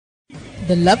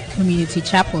The Love Community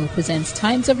Chapel presents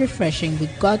Times of Refreshing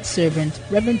with God's servant,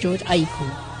 Reverend George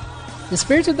Aiku. The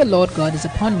Spirit of the Lord God is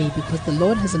upon me because the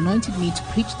Lord has anointed me to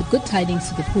preach the good tidings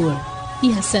to the poor.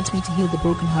 He has sent me to heal the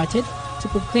brokenhearted, to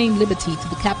proclaim liberty to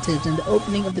the captives and the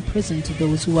opening of the prison to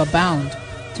those who are bound,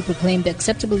 to proclaim the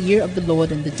acceptable year of the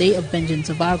Lord and the day of vengeance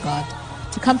of our God,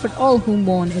 to comfort all who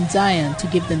mourn in Zion, to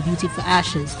give them beauty for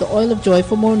ashes, the oil of joy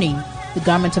for mourning, the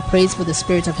garment of praise for the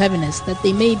spirit of heaviness, that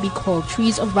they may be called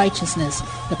trees of righteousness,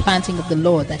 the planting of the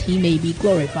Lord, that he may be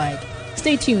glorified.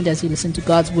 Stay tuned as you listen to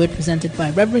God's word presented by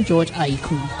Reverend George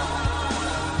Aiku.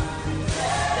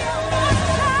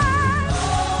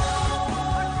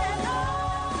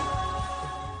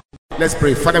 Let's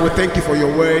pray. Father, we thank you for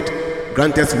your word.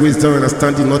 Grant us wisdom,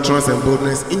 understanding, utterance, and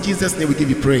boldness. In Jesus' name we give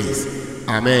you praise.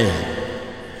 Amen.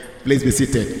 Please be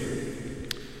seated.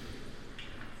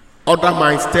 Order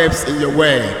my steps in your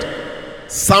word.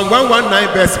 Psalm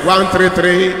 119 verse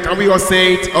 133. Can we all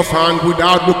say it offhand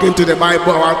without looking to the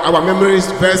Bible? Our memories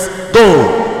verse. Go.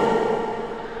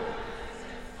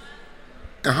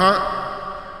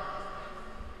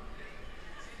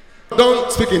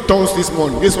 Don't speak in tongues this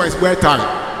morning. This one is word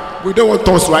time. We don't want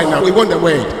tongues right now. We want the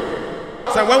word.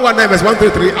 Psalm 119 verse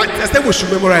 133. I think we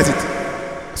should memorize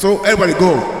it. So everybody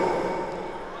go.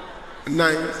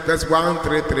 9 verse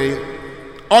 133.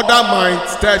 Order my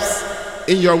steps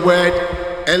in your word,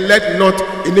 and let not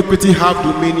iniquity have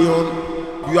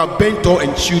dominion. You are bent on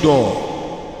and chewed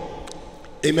on.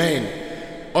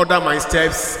 Amen. Order my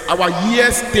steps. Our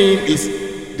year's theme is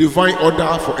divine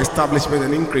order for establishment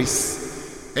and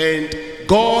increase. And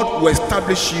God will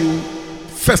establish you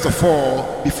first of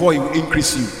all before He will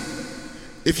increase you.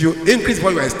 If you increase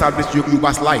before you are established, you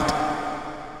backslide.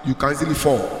 You can easily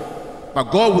fall.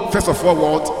 But God will first of all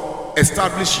what?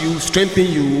 Establish you, strengthen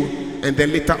you, and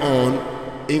then later on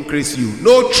increase you.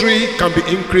 No tree can be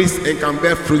increased and can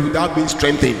bear fruit without being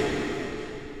strengthened.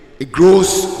 It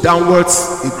grows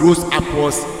downwards, it grows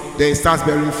upwards, then it starts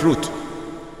bearing fruit.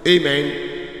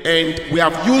 Amen. And we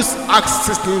have used Acts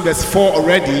 16 verse 4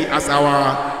 already as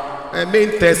our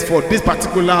main text for this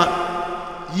particular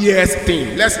year's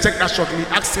theme. Let's check that shortly.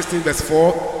 Acts 16 verse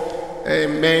 4.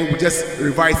 Amen. We just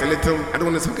revise a little. I don't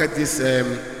want to forget this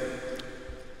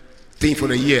thing for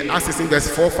the year. Acts 16 verse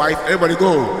 4, 5. Everybody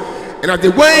go. And as they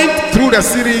went through the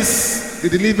cities, they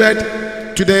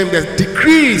delivered to them the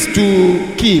decrees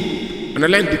to keep, and the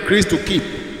land decrees to keep,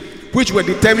 which were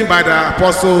determined by the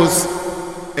apostles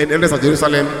and elders of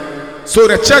Jerusalem. So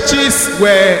the churches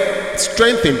were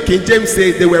strengthened. King James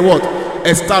says they were what?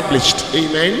 Established.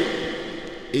 Amen.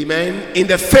 Amen. In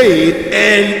the faith,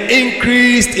 and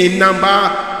increased in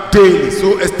number daily.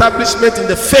 So establishment in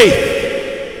the faith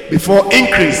before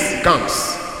increase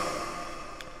comes.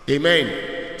 Amen.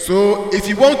 So if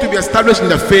you want to be established in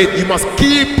the faith, you must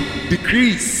keep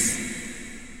decrees.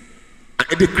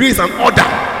 A decrees and order.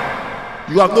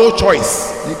 You have no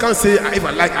choice. You can't say, if I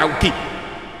like, I will keep.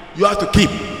 You have to keep.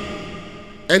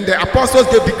 And the apostles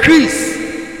gave decrees.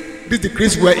 These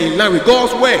decrees were in line with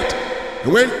God's word.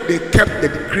 And when they kept the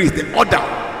decrees, the order,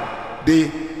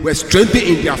 they were strengthened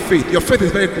in their faith. Your faith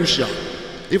is very crucial.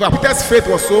 If Peter's faith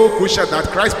was so crucial that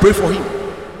Christ prayed for him,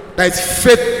 that his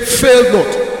faith failed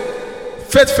not.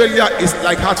 Faith failure is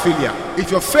like heart failure.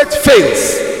 If your faith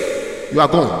fails, you are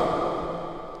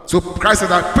gone. So Christ said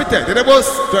that, Peter, the devil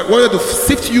wanted to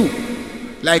sift you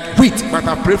like wheat, but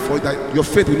I pray for you that your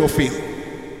faith will not fail.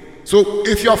 So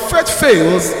if your faith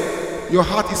fails, your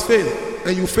heart is failed,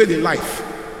 and you fail in life.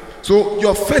 So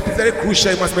your faith is very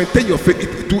crucial. You must maintain your faith.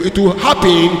 It will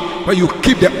happen when you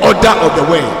keep the order of the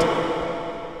word.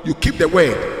 You keep the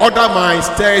word. Order my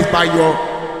steps by your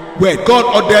word. God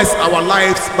orders our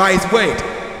lives by His word.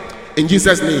 In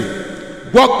Jesus' name,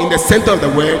 walk in the center of the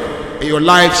word, and your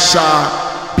life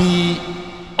shall be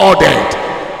ordered.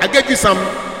 I gave you some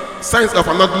signs of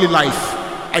an orderly life.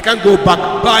 I can go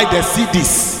back. Buy the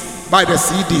CDs. Buy the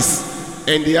CDs,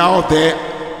 and they are out there.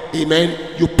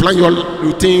 Amen. You plan your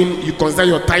routine. You consider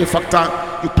your time factor.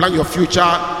 You plan your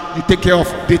future. You take care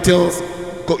of details.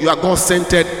 You are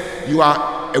God-centered. You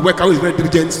are a worker who is very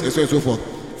diligent, and so on and so forth.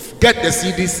 Get the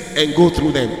CDs and go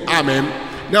through them. Amen.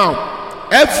 Now,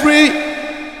 every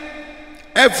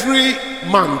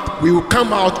month we will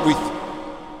come out with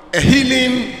a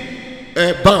healing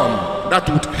balm that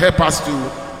would help us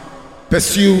to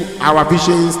pursue our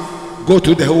visions, go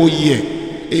through the whole year.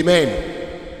 Amen.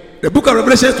 The book of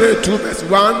Revelation 22 verse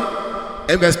 1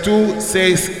 and verse 2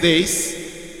 says this.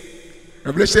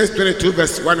 Revelation 22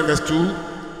 verse 1 and verse 2.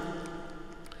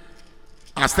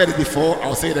 I said it before,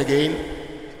 I'll say it again.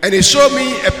 And He showed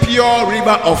me a pure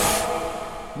river of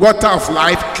water of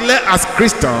life, clear as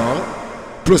crystal,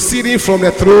 proceeding from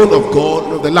the throne of God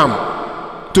and of the Lamb.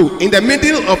 2. In the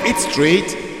middle of its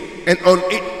strait, and on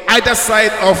either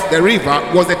side of the river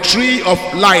was a tree of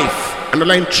life,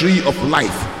 underline tree of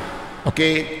life,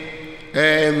 okay,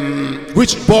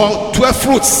 which bore 12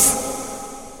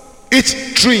 fruits,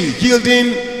 each tree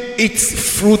yielding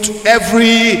its fruit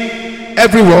every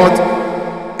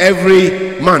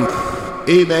month.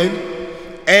 Amen.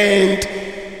 And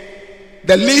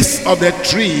the leaves of the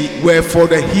tree were for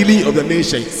the healing of the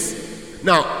nations.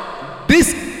 Now,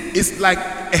 this is like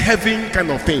a heaven kind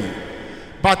of thing.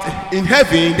 But in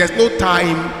heaven, there's no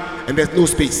time and there's no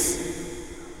space.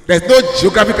 There's no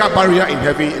geographical barrier in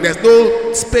heaven, and there's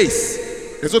no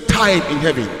space. There's no time in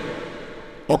heaven.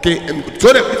 Okay, and so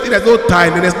if there's no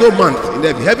time and there's no month in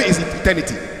heaven. Heaven is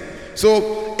eternity.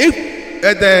 So if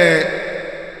the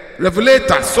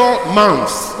Revelator saw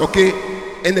mounts, okay,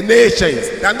 in the nations,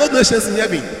 there are no nations in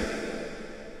heaven.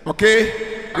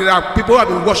 Okay, there are people who have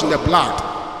been washed in the blood.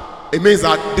 It means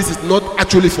that this is not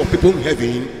actually for people in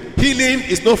heaven. Healing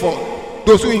is not for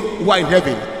those who are in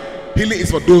heaven. Healing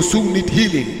is for those who need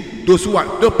healing, those who are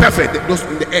not perfect, those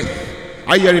in the earth.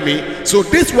 Are you hearing me? So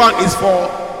this one is for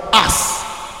us.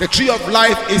 The tree of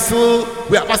life is still,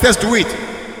 we have access to it.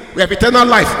 We have eternal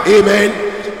life. Amen.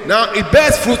 Now it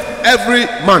bears fruit every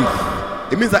month.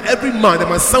 It means that every month there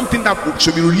must be something that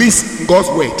should be released in God's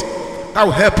word that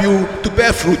will help you to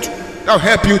bear fruit, that will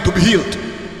help you to be healed.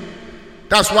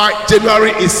 That's why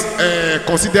January is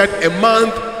considered a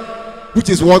month which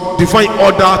is what divine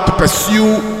order to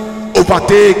pursue,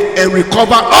 overtake, and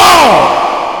recover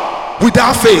all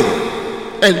without fail.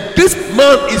 And this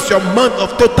month is your month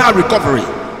of total recovery.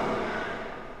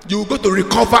 You will go to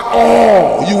recover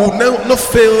all. You will not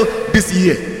fail this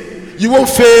year. You won't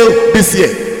fail this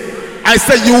year. I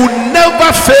said you will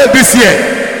never fail this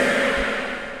year.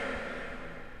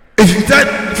 If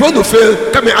you want to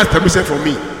fail, come and ask permission from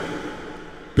me,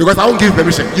 because I won't give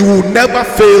permission. You will never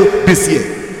fail this year.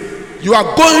 You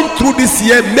are going through this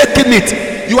year, making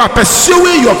it. You are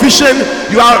pursuing your vision.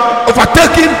 You are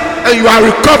overtaking, and you are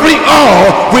recovering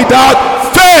all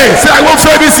without fail. Say, I won't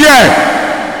fail this year.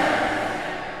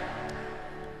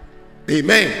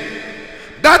 Amen.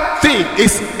 That thing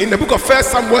is in the book of 1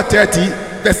 Samuel 30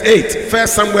 verse 8. 1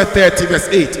 Samuel 30 verse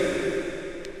 8.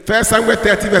 1 Samuel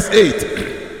 30 verse 8.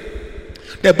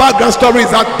 The background story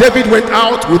is that David went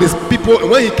out with his people, and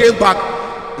when he came back,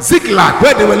 Ziklag,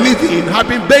 where they were living, had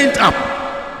been burnt up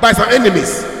by some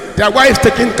enemies. Their wives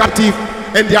taken captive,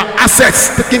 and their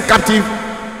assets taken captive,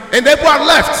 and they were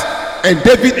left. And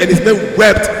David and his men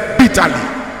wept bitterly.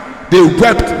 They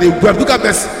wept.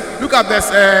 Look at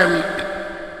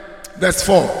verse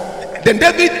 4. Then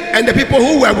David and the people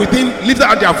who were within lifted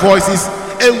up their voices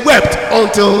and wept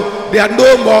until they had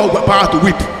no more power to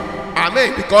weep.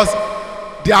 Amen. Because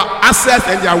their assets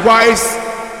and their wives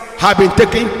had been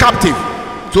taken captive,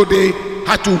 so they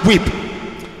had to weep.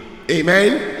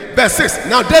 Amen. Verse 6.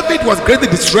 Now David was greatly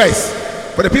distressed,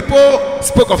 for the people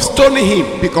spoke of stoning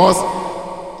him, because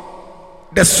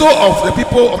the soul of the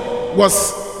people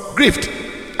was grieved,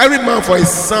 every man for his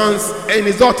sons and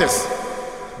his daughters.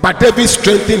 But David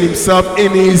strengthened himself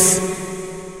in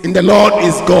the Lord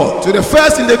his God. So the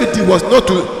first thing David did was not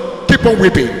to keep on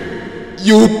weeping.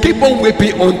 You keep on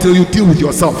weeping until you deal with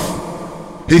yourself.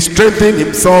 He strengthened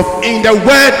himself in the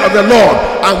word of the Lord,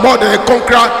 and more than a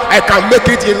conqueror, I can make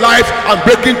it in life. I'm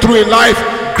breaking through in life.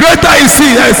 Greater is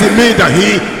he that is in me than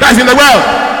he that is in the world.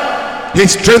 He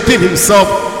strengthened himself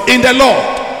in the Lord.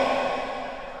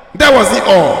 That was it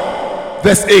all.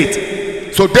 Verse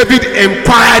 8. So David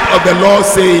inquired of the Lord,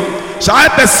 saying, shall I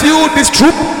pursue this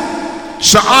troop?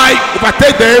 Shall I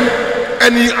overtake them?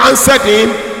 And he answered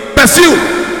him, pursue,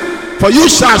 for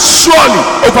you shall surely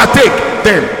overtake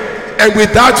them, and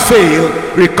without fail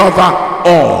recover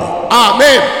all.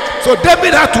 Amen. So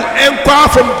David had to inquire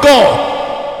from God.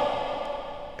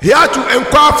 He had to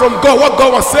inquire from God what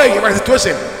God was saying in my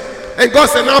situation. And God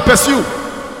said, now pursue.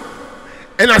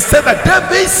 And I said that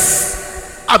David's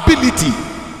ability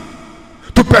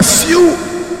to pursue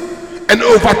and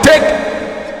overtake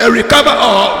and recover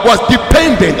all was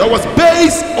dependent, or was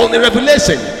based on a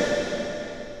revelation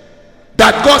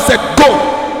that God said, go.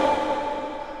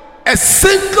 A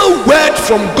single word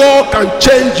from God can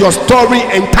change your story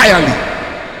entirely.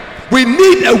 We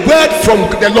need a word from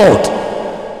the Lord.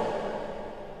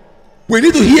 We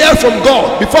need to hear from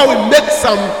God before we make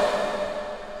some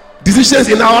decisions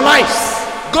in our lives.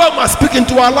 God must speak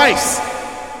into our lives.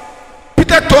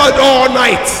 Peter toiled all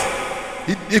night.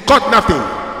 He caught nothing.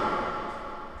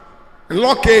 And the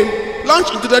Lord came,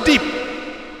 launched into the deep.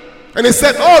 And he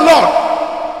said, oh Lord,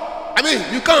 I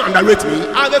mean, you can't underrate me.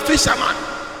 I'm a fisherman.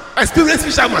 Experienced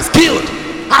fisherman, skilled.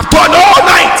 I've toiled all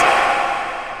night.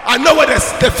 I know where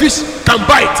the fish and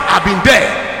bite. I've been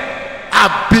there.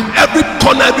 I've been every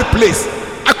corner, every place.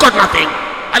 I got nothing.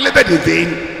 I labored in vain.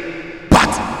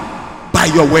 But by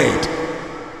your word.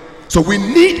 So we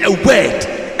need a word,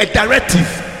 a directive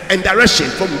and direction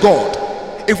from God.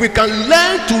 If we can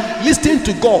learn to listen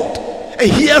to God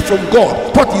and hear from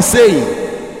God what He's saying,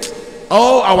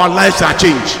 all our lives shall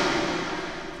change.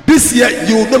 This year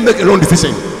you will not make a wrong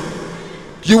decision.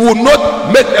 You will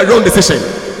not make a wrong decision.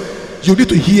 You need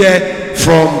to hear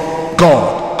from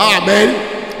God. Amen.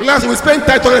 Last we spent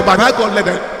time talking about how God led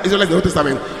the Israelites in the Old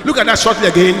Testament. Look at that shortly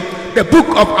again. The book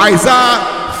of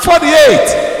Isaiah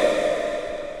 48.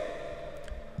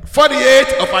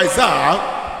 48 of Isaiah,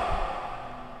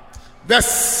 verse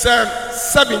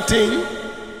 17.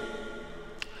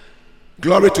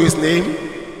 Glory to His name.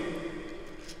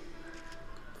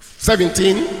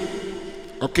 17.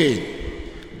 Okay.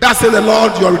 Thus says the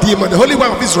Lord your Redeemer, the Holy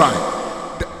One of Israel.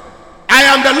 I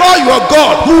am the Lord your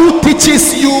God who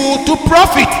teaches you to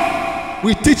profit.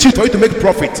 We teach you for you to make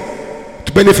profit,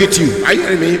 to benefit you. Are you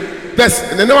hearing me?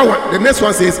 The next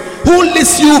one says, who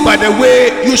leads you by the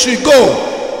way you should go.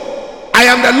 I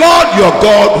am the Lord your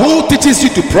God who teaches you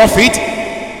to profit,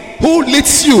 who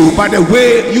leads you by the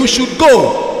way you should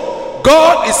go.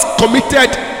 God is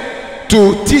committed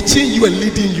to teaching you and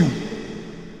leading you.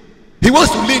 He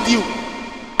wants to lead you.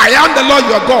 I am the Lord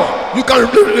your God. You can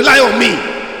rely on me.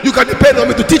 You can depend on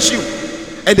me to teach you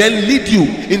and then lead you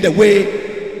in the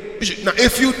way you should. Now,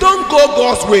 if you don't go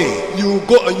God's way, you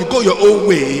go your own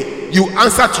way, you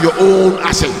answer to your own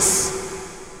actions.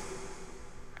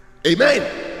 Amen.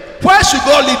 Why should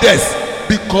God lead us?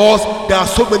 Because there are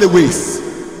so many ways.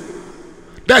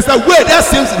 There's a way that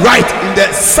seems right in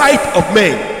the sight of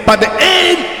men, but the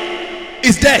end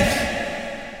is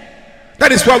death.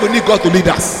 That is why we need God to lead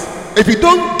us. If you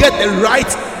don't get the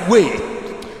right way,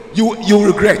 you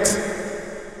regret.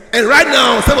 And right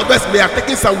now, some of us may have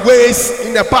taken some ways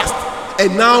in the past,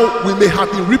 and now we may have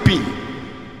been reaping.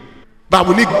 But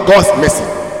we need God's mercy.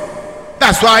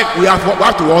 That's why we have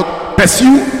to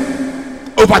pursue,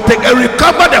 overtake, and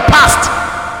recover the past.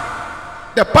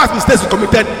 The past mistakes you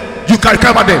committed, you can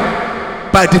recover them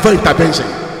by divine intervention.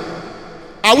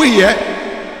 Are we here?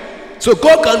 So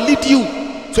God can lead you,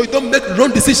 so you don't make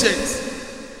wrong decisions.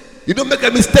 You don't make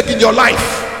a mistake in your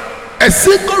life. A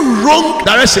single wrong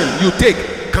direction you take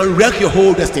can wreck your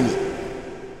whole destiny.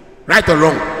 Right or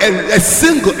wrong?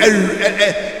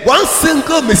 One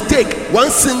single mistake, one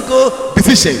single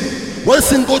decision, one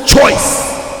single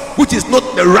choice, which is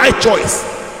not the right choice,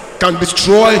 can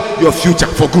destroy your future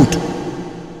for good.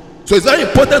 So it's very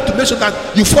important to make sure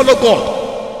that you follow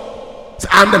God. So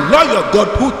I'm the Lord your God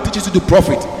who teaches you to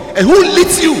profit and who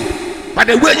leads you by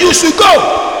the way you should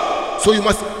go. So you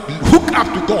must hook up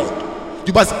to God.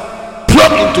 You must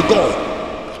plug into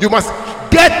God. You must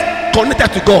get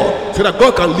connected to God so that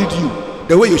God can lead you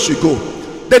the way you should go.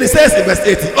 Then it says in verse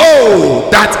 80, oh,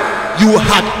 that you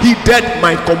had heeded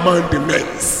my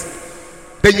commandments,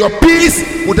 then your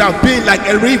peace would have been like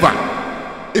a river.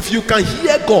 If you can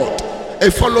hear God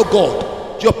and follow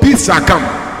God, your peace shall come.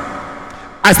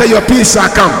 I say your peace shall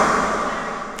come.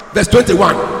 Verse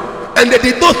 21. And they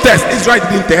did not thirst. Israel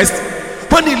didn't thirst.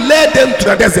 When he led them to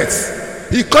the deserts,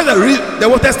 he caused the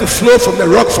waters to flow from the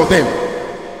rock for them.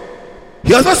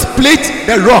 He also split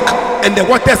the rock and the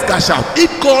waters gush out. If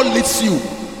God leads you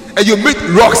and you meet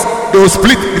rocks, they will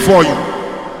split before you.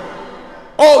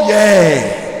 Oh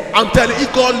yeah, I'm telling you,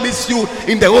 if God leads you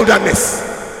in the wilderness,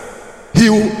 He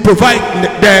will provide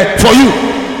there for you.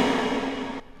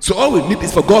 So all we need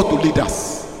is for God to lead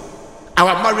us.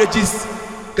 Our marriages,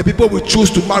 the people we choose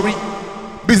to marry,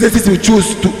 businesses we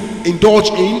choose to indulge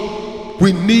in,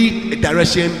 we need a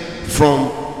direction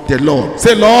from the Lord.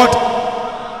 Say, Lord,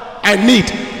 I need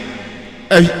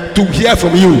to hear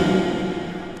from you.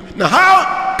 Now,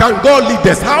 how can God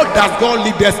lead us? How does God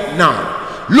lead us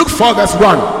now? Look for verse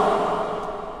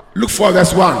 1. Look for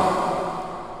verse 1.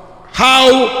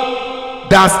 How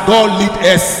does God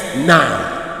lead us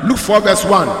now? Look for verse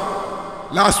 1.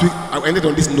 Last week I ended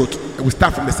on this note, and we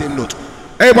start from the same note.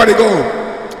 Everybody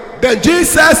go. Then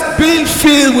Jesus, being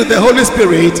filled with the Holy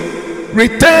Spirit,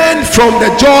 returned from the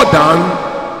Jordan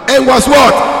and was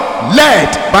what?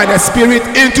 Led by the Spirit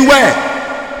into where?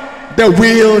 The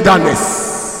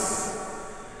wilderness.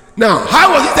 Now,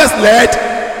 how was he just led?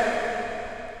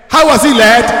 How was he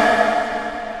led?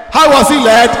 How was he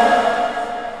led?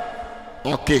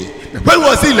 Okay. When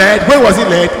was he led? When was he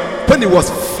led? When he was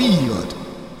filled.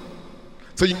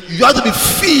 So you have to be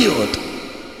filled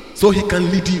so he can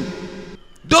lead you.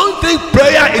 Don't think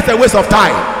prayer is a waste of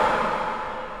time.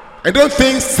 And don't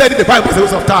think studying the Bible is a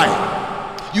waste of time.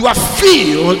 You are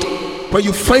filled when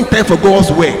you find time for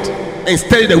God's word. and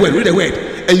study the word, read the word,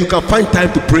 and you can find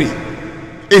time to pray.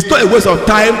 It's not a waste of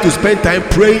time to spend time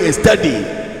praying and studying.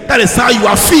 That is how you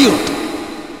are filled.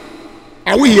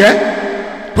 Are we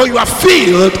here? When you are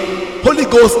filled, Holy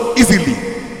Ghost easily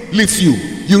leads you.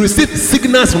 You receive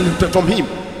signals from him.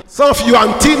 Some of your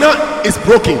antenna is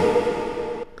broken.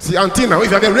 See, antenna,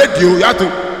 if you have a radio, you have to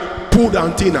pull the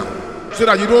antenna so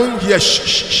that you don't hear shh,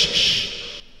 shh, shh,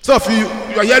 shh. Some of you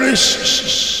are hearing shh, shh,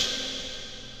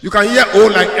 shh. You can hear O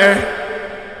like air.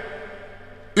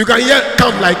 You can hear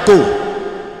come like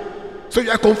go. So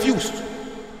you are confused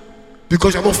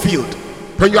because you are not filled.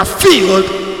 When you are filled,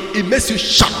 it makes you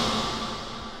sharp,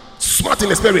 smart in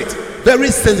the spirit, very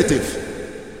sensitive.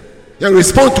 You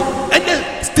respond to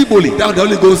any stimuli that the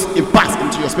Holy Ghost imparts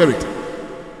into your spirit.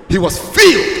 He was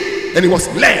filled and he was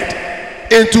led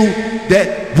into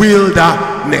the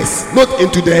wilderness, not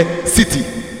into the city,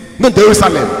 not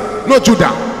Jerusalem, not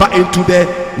Judah, but into the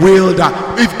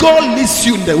wilderness. If God leads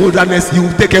you in the wilderness, he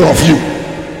will take care of you.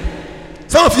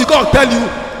 Some of you, God will tell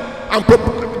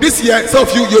you, this year, some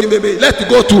of you may be let to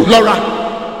go to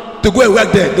Laura to go and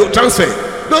work there, don't transfer.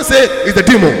 Don't say it's the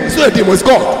demon. It's not a demon, it's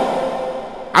God.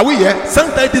 Are we here?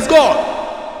 Sometimes it's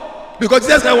God. Because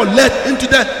Jesus Christ was led into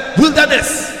the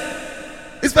wilderness.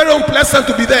 It's very unpleasant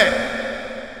to be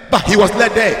there. But he was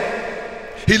led there.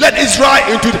 He led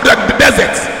Israel into the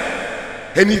desert.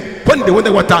 And when they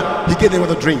wanted water, he gave them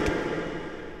water to drink.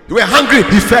 They were hungry,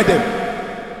 he fed them.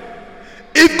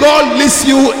 If God leads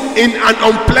you in an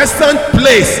unpleasant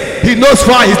place, he knows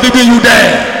why he's leading you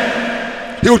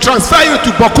there. He will transfer you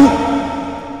to Baku.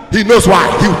 He knows why.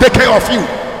 He will take care of you.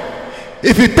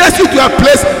 If he takes you to a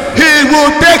place, he will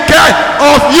take care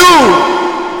of you.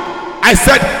 I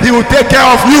said he will take care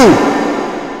of you.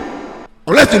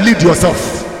 Unless you lead yourself.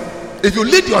 If you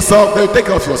lead yourself, then you take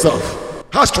care of yourself.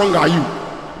 How strong are you?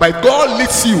 But if God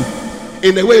leads you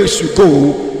in the way you should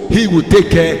go, he will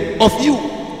take care of you.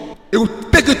 He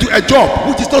will take you to a job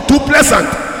which is not too pleasant.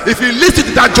 If he leads you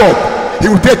to that job, he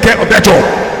will take care of that job.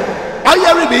 Are you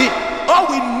hearing me? All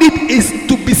we need is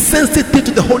to be sensitive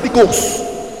to the Holy Ghost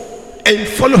and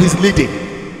follow his leading.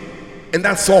 And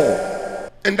that's all.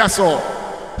 And that's all.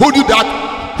 Who knew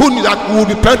that? Who knew that we would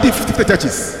be planting 50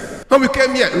 churches? When we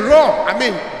came here, raw,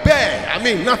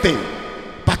 bare, nothing.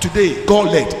 But today,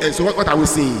 God led. And so what are we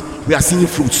seeing? We are seeing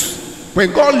fruits.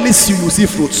 When God leads you, you see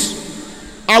fruits.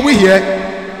 Are we here?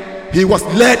 He was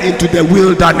led into the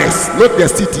wilderness, not the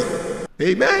city.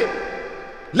 Amen.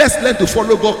 Let's learn to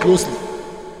follow God closely,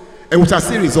 and we shall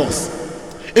see results.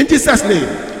 In Jesus' name.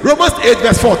 Romans 8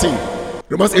 verse 14.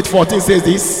 Romans 8:14 says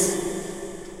this.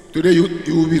 Today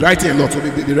you will be writing a lot, so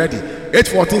be ready.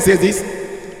 8:14 says this.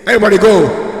 Everybody go.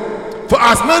 For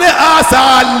as many as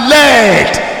are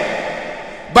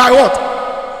led by what?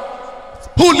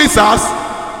 Who leads us?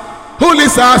 Who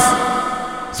leads us?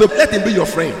 So let him be your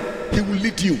friend. He will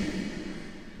lead you.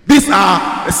 These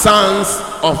are the sons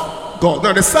of God.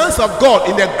 Now the sons of God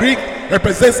in the Greek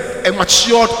represents a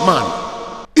matured man.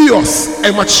 Eos,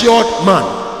 a matured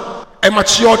man. A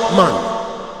matured man.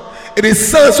 It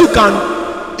is sons who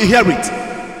can inherit.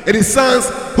 It is sons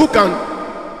who can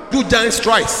do giant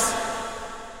strides.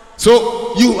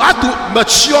 So you have to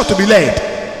mature to be led.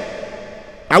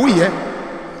 Are we here?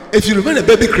 If you remain a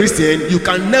baby Christian, you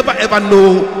can never ever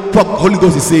know what the Holy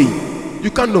Ghost is saying.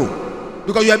 You can't know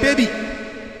because you are a baby.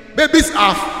 Babies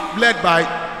are led by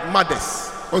mothers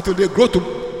until they grow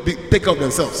to take care of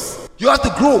themselves. You have to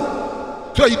grow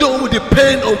so you don't only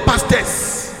depend on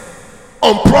pastors,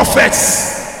 on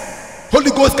prophets.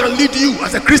 Holy Ghost can lead you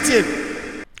as a Christian.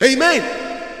 Amen.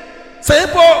 Some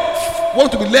people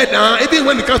want to be led now. Even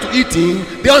when it comes to eating,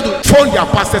 they want to phone their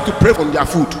pastor to pray from their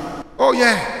food. Oh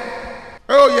yeah.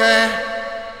 Oh yeah.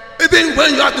 Even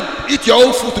when you have to eat your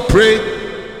own food to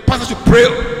pray, pastor should pray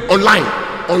online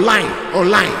on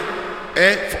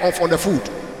the food.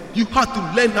 You have to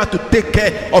learn how to take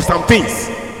care of some things.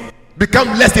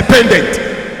 Become less dependent.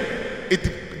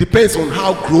 It depends on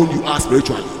how grown you are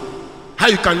spiritually. How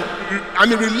you can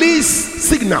release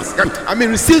signals.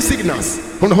 Receive signals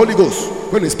from the Holy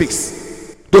Ghost when he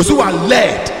speaks. Those who are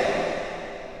led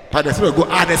by the Spirit of God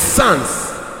are the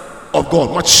sons of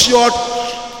God. Matured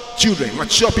children,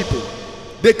 mature people.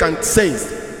 They can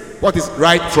sense what is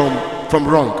right from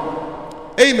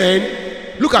wrong.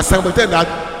 Amen. Look at somebody, tell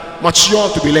that mature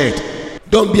to be led.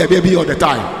 Don't be a baby all the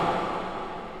time.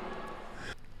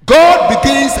 God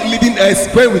begins leading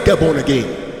us when we get born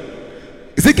again.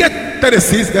 Ezekiel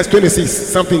 36 verse 26,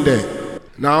 something there.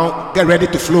 Now get ready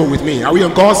to flow with me. Are we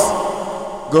on course?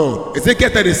 Go. Ezekiel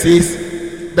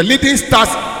 36, the leading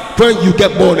starts when you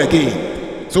get born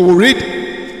again. So we'll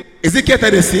read Ezekiel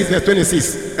 36 verse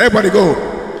 26. Everybody go.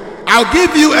 I'll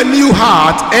give you a new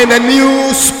heart and a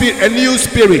new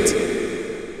spirit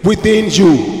within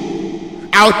you.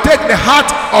 I'll take the heart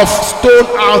of stone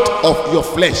out of your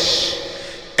flesh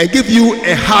and give you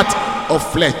a heart of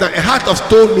flesh. Now, a heart of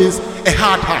stone means a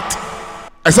hard heart.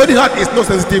 A solid heart is not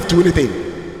sensitive to anything.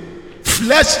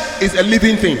 Flesh is a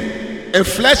living thing, and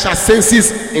flesh has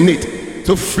senses in it.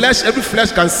 So every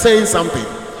flesh can sense something.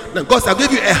 Now, God said, I'll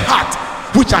give you a heart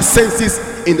which has senses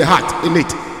in the heart, in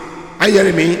it. Are you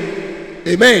hearing me?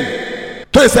 Amen.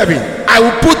 27. I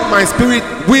will put my spirit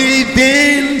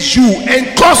within you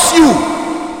and cause you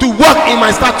to walk in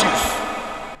my statutes.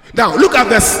 Now look at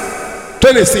verse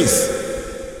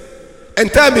 26 and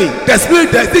tell me, the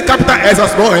spirit, the capital S or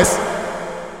small s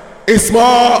is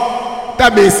small.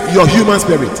 That means your human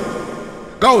spirit.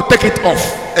 God will take it off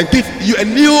and give you a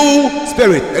new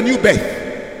spirit, a new birth.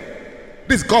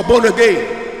 This is called born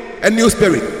again, a new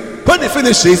spirit. When it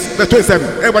finishes, verse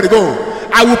 27, everybody go.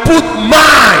 I will put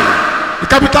mine, the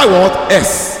capital word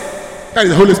S. That is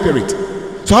the Holy Spirit.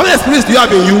 So how many spirits do you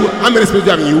have in you? How many spirits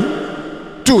do you have in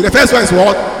you? 2. The first one is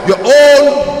what? Your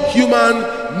own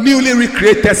human, newly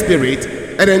recreated spirit.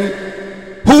 And then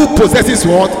who possesses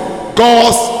what?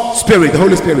 God's spirit, the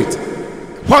Holy Spirit.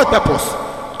 What purpose?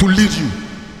 To lead you,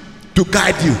 to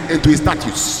guide you into his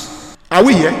statutes. Are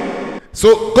we here?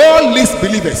 So God leads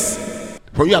believers.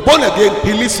 When you are born again,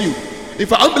 he leads you.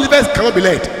 If unbelievers cannot be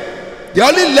led, they are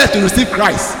only led to receive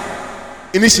Christ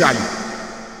initially.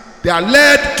 They are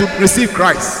led to receive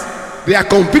Christ. They are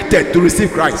convicted to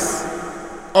receive Christ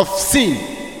of sin,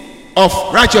 of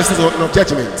righteousness, and of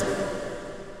judgment.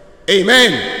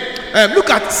 Amen. Look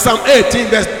at Psalm 18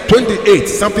 verse 28,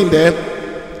 something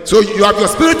there. So you have your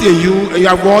spirit in you, and you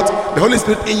have what? The Holy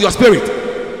Spirit in your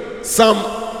spirit. Psalm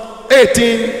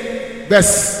 18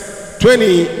 verse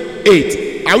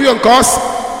 28. Are we on course?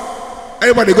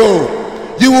 Everybody go.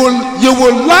 You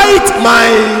will light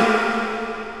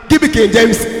my. Give me King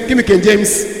James. Give me King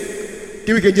James.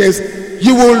 Give me King James.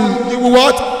 You will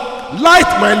what? Light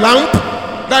my lamp.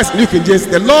 That's New King James.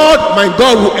 The Lord my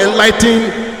God will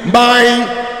enlighten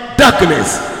my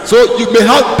darkness. So you may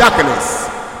have darkness,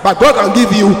 but God can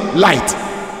give you light.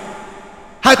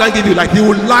 How can I give you light? He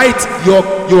will light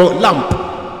your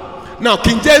lamp. Now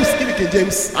King James, give me King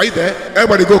James. Are you there?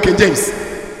 Everybody go King James.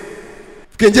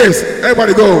 King James.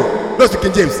 Everybody go. Let's do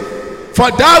King James. For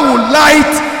thou will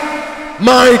light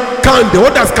my candle.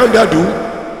 What does candle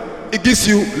do? It gives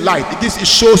you light. It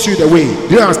shows you the way.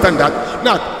 Do you understand that?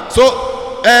 Now,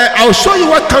 so I'll show you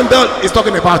what candle is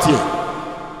talking about here.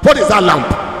 What is that lamp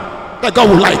that God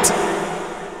will light?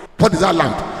 What is that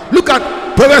lamp? Look at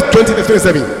Proverbs 20 verse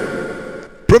 27.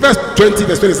 Proverbs 20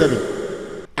 verse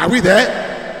 27. Are we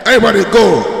there? Everybody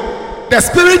go. The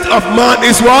spirit of man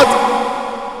is what?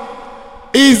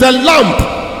 Is the lamp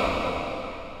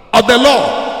of the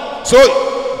Lord. So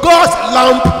God's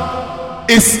lamp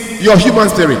is your human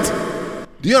spirit.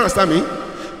 Do you understand me?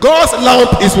 God's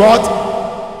lamp is what?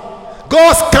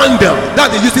 God's candle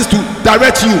that he uses to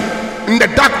direct you in the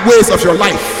dark ways of your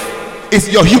life is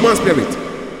your human spirit.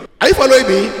 Are you following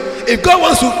me? If God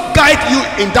wants to guide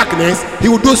you in darkness, he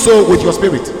will do so with your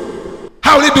spirit.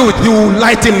 How will he do it? He will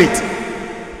lighten it.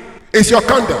 It's your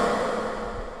candle.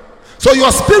 So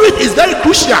your spirit is very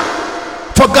crucial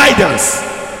for guidance,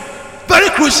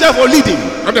 very crucial for leading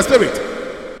of the spirit.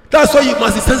 That's why you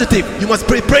must be sensitive. You must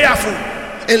pray prayerful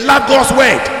and love God's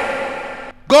word.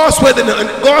 God's word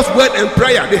and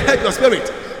prayer, they help your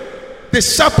spirit. They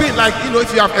sharpen, like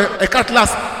if you have a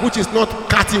cutlass which is not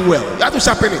cutting well, you have to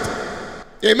sharpen it.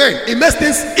 Amen. It makes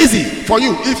things easy for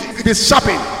you if it is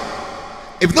sharpened.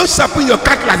 If you don't sharpen your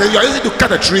cutlass and you are using to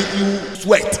cut a tree, you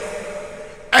sweat.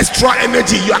 Extra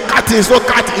energy, you are cutting, it's not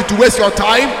cutting. It will waste your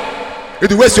time,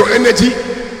 it will waste your energy,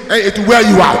 and it will wear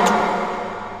you out.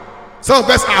 Some of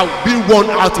us are being worn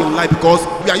out in life because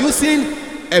we are using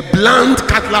a blunt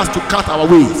cutlass to cut our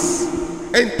ways,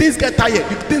 and things get tired.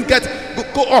 Things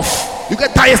go off. You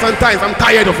get tired sometimes. I'm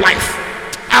tired of life.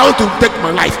 I want to take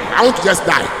my life. I want to just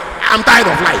die. I'm tired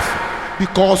of life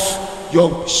because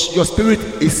your spirit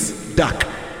is dark.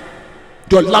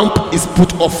 Your lamp is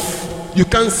put off. You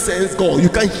can't sense God. You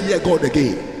can't hear God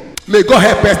again. May God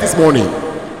help us this morning.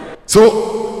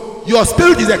 So your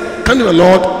spirit is a candle of the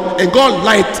Lord, and God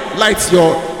lights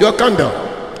your candle.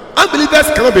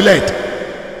 Unbelievers cannot be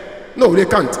led. No, they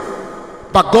can't.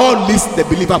 But God leads the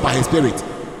believer by his spirit,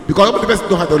 because unbelievers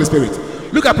don't have the Holy Spirit.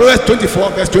 Look at Proverbs 24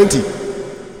 verse 20.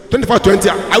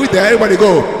 24:20. Are we there? Everybody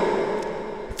go.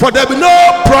 For there will be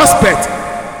no prospect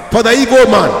for the evil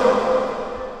man.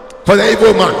 For the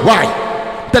evil man. Why?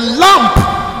 The lamp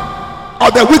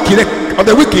of the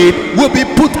wicked will be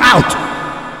put out,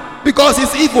 because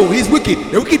he's evil, he's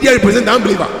wicked. The wicked here represents the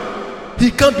unbeliever. he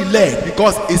can't be led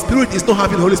because his spirit is not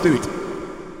having the Holy Spirit.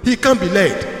 He can't be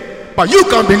led. But you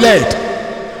can be led.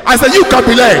 I said you can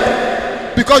be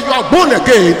led because you are born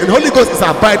again and the Holy Ghost is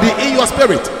abiding in your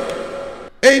spirit.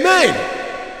 Amen.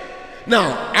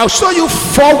 Now, I'll show you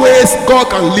 4 ways God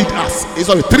can lead us. It's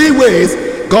only 3 ways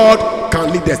God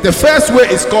can lead us. The first way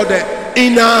is called the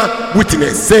inner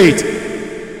witness. Say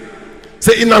it.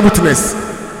 Say inner witness.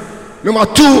 Number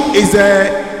 2 is the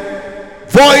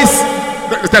voice,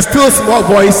 the still small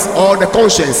voice or the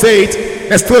conscience. Say it.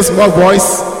 The still small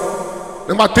voice.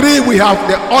 Number 3, we have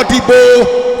the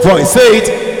audible voice. Say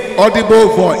it.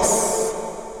 Audible voice.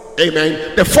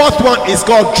 Amen. The 4th one is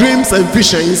called dreams and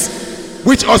visions,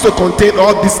 which also contain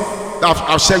all this that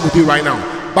I'll share with you right now.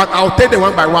 But I'll take them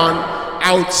one by one.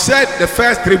 I'll share the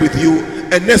first 3 with you,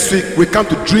 and next week we come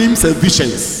to dreams and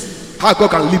visions. How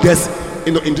God can lead us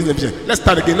in dreams and visions. Let's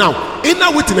start again now.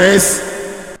 Inner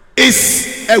witness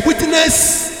is a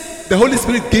witness the Holy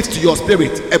Spirit gives to your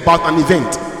spirit about an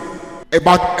event,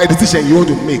 about a decision you want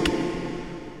to make,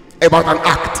 about an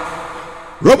act.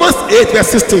 Romans 8 verse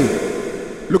 16.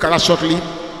 Look at that shortly.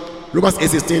 Romans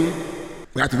 8:16.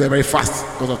 We have to be very, very fast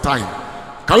because of time.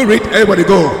 Can we read? Everybody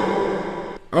go.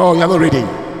 Oh, you are not reading.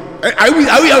 Are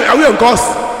we on course?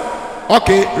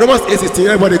 Okay, Romans 8:16.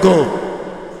 Everybody go.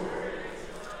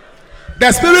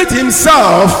 The Spirit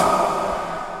Himself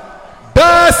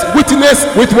bears witness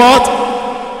with what?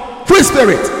 Free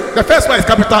Spirit. The first one is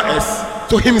capital S.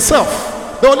 So Himself,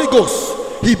 the Holy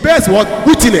Ghost, He bears what?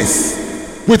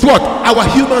 Witness with what? Our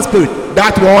human spirit.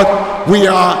 That what? We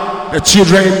are the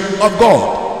children of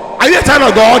God. Are you a child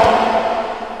of God?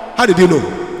 How did you know?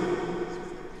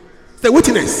 It's a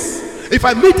witness. If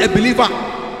I meet a believer,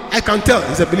 I can tell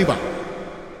he's a believer.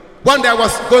 One day I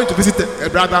was going to visit a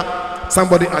brother,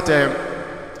 somebody at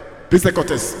Princess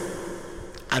Quarters.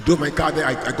 I drove my car there,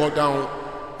 I got down,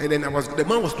 and then the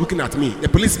man was looking at me. The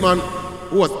policeman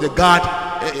who was the guard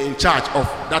in charge of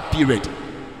that period.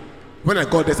 When I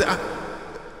got there, they said,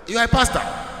 you are a pastor?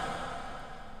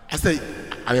 I said,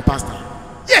 I'm a pastor.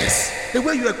 Yes, the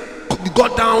way you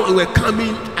got down and were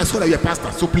coming, I saw that you're a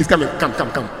pastor. So please come.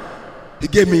 He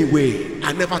gave me way.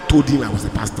 I never told him I was a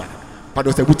pastor, but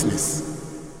there was a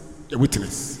witness. A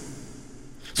witness.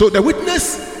 So the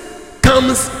witness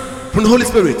comes from the Holy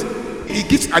Spirit. He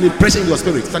gives an impression in your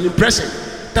spirit. It's an impression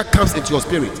that comes into your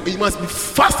spirit. And you must be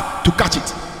fast to catch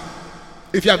it.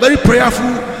 If you are very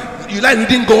prayerful, you like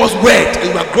reading God's word,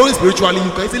 and you are growing spiritually,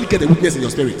 you can easily get a witness in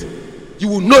your spirit. You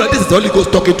will know that this is the Holy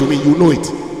Ghost talking to me. You will know it.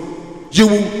 You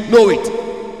will know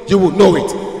it. You will know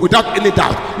it without any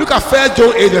doubt. Look at 1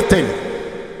 John 8 verse 10.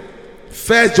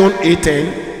 1 John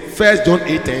 8:10. 1 John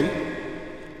 8:10.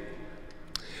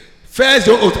 1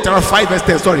 John chapter 5 verse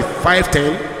 10. Sorry,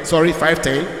 5:10. Sorry,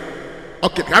 5:10.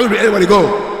 Okay, can we read? Everybody go.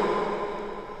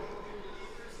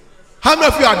 How many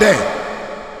of you are there?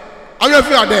 How many of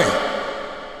you are there?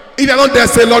 If you are not there,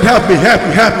 say, Lord, help me, help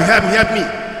me, help me, help me, help me.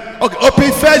 Okay,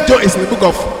 open 1 John is in the book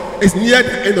of, it's near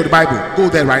the end of the Bible. Go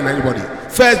there right now, everybody.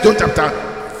 1 John chapter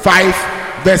 5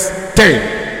 verse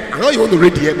 10. I know you want to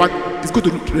read here, but it's good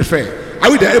to refer. Are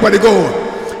we there? Everybody go.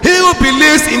 He who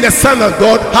believes in the Son of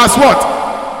God has what?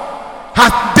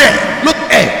 Has there. Look,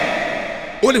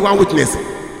 only one witness.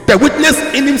 The witness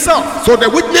in himself. So the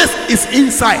witness is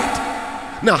inside.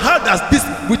 Now, how does this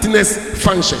witness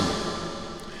function?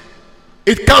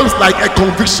 It comes like a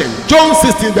conviction. John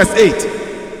 16 verse 8.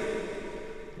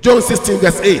 John 16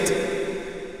 verse 8.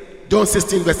 John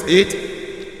 16 verse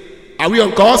 8. Are we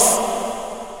on course?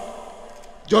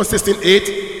 John 16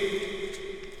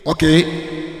 8. Okay.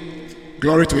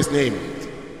 Glory to his name.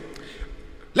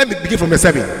 Let me begin from the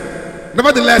 7.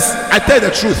 Nevertheless, I tell the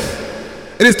truth.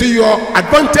 It is to your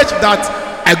advantage that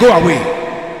I go away.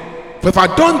 For if I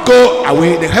don't go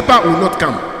away, the helper will not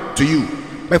come to you.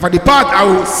 But if I depart, I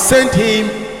will send him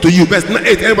to you. Verse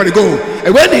 8. Everybody go.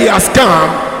 And when he has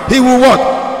come, he will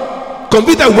what?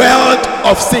 Convict the world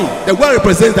of sin. The world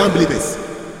represents the unbelievers.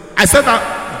 I said that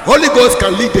Holy Ghost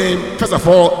can lead them, first of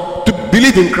all, to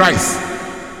believe in Christ.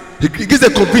 He gives a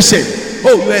conviction.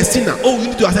 Oh, you are a sinner. Oh, you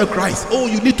need to accept Christ. Oh,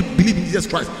 you need to believe in Jesus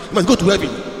Christ. You must go to heaven.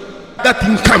 That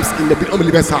thing comes in the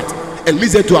unbeliever's heart and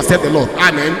leads them to accept the Lord.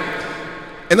 Amen.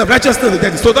 And the righteousness of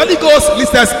death. So the Holy Ghost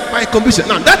leads us by conviction.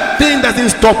 Now, that thing doesn't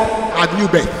stop at new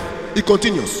birth. It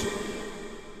continues.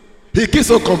 He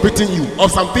keeps on convicting you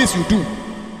of some things you do.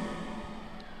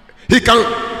 He can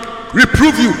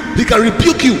reprove you. He can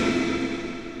rebuke you.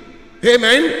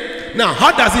 Amen. Now,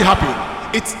 how does it happen?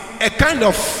 It's a kind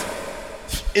of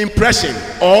impression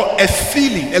or a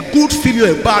feeling, a good feeling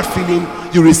or a bad feeling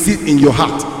you receive in your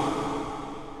heart.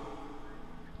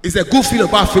 It's a good feeling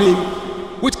or bad feeling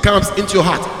which comes into your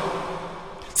heart.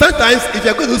 Sometimes if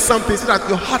you're going to do something so that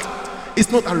your heart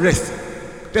is not at rest,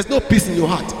 there's no peace in your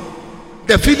heart,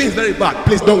 the feeling is very bad,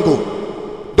 please don't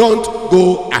go. Don't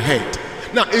go ahead.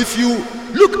 Now, if you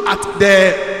look at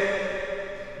the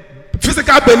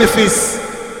physical benefits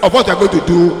of what you're going to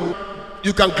do,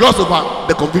 you can gloss over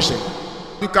the conviction.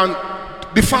 You can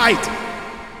defy it.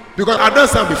 Because I've done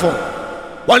something before.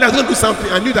 When I was going to do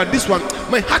something, I knew that this one,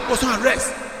 my heart was not at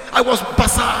rest. I was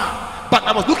bizarre, but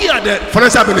I was looking at the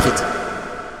financial benefit.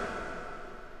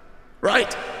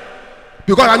 Right?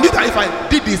 Because I knew that if I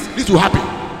did this will happen.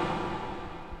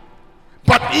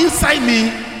 But inside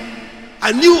me,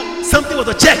 I knew something was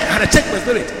a check. I had a check in my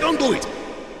spirit. Don't do it.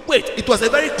 Wait, it was a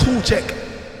very cool check.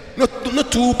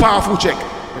 Not too powerful check.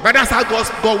 But that's how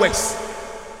God works.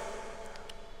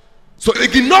 So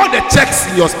ignore the checks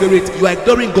in your spirit. You are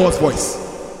ignoring God's voice.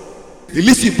 He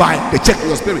leads you by the check in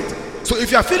your spirit. So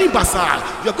if you are feeling bizarre,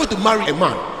 you are going to marry a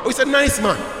man. Oh, he's a nice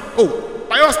man. Oh,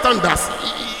 by your standards,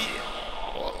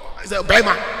 he's a bad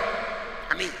man.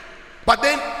 I mean, but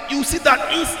then you see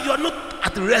that you are not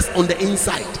at rest on the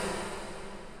inside.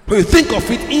 When you think of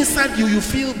it, inside you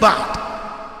feel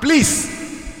bad. Please,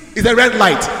 it's a red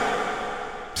light.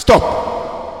 Stop.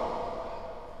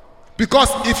 Because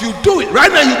if you do it,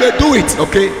 right now you may do it,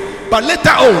 okay? But later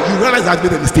on, you realize I've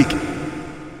made a mistake.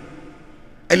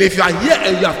 And if you are here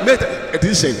and you have made a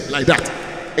decision like that,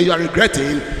 and you are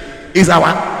regretting, is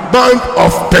our band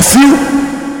of pursue,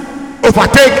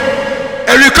 overtake,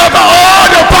 and recover all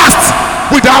the past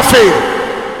without fail.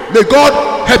 May God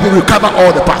help you recover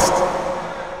all the past.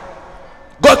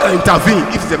 God can intervene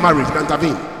if it's a marriage, he can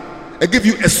intervene and give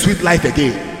you a sweet life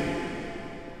again.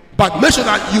 But make sure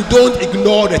that you don't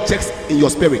ignore the checks in your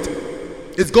spirit.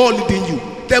 It's God leading you.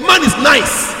 The man is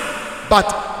nice, but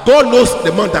God knows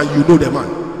the man than you know the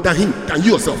man, than him, than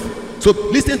you yourself. So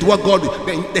listen to what God,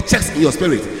 the checks in your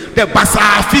spirit, the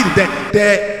bizarre feeling,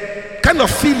 the kind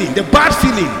of feeling, the bad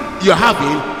feeling you're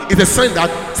having is a sign that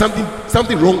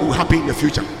something wrong will happen in the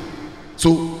future.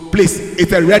 So please,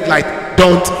 it's a red light.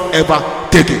 Don't ever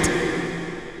take it.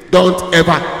 Don't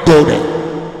ever go there.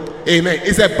 Amen.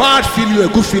 It's a bad feeling,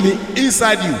 a good feeling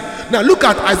inside you. Now look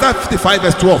at Isaiah 55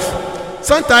 verse 12.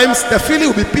 Sometimes the feeling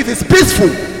will be peaceful.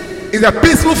 It's a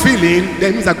peaceful feeling,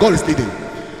 that means that God is leading.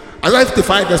 Isaiah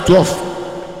 55 verse 12.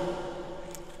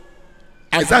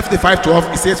 Isaiah 55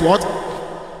 12, it says what?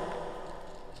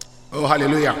 Oh,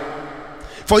 hallelujah.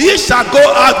 For ye shall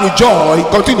go out with joy,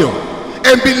 continue,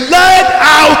 and be led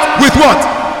out with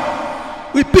what?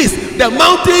 With peace. The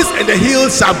mountains and the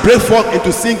hills shall break forth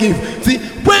into singing. See,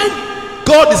 when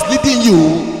God is leading you,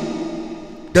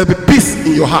 there will be peace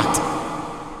in your heart.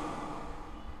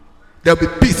 There will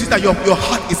be peace. See that your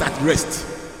heart is at rest.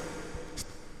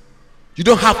 You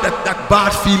don't have that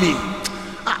bad feeling.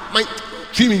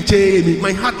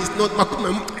 My heart is not.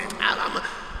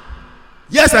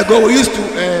 Years ago, we used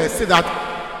to say that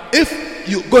if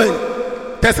you go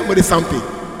and tell somebody something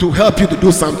to help you to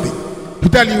do something, to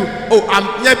tell you, oh,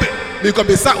 I'm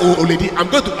lady, I'm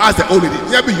going to ask the old lady,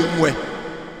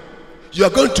 you are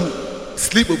going to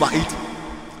sleep over it,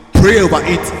 pray over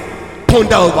it,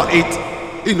 ponder over it,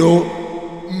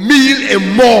 meal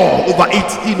and more over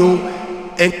it,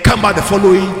 and come back the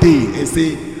following day and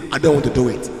say, I don't want to do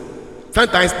it.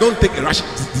 Sometimes don't take a rash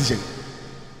decision.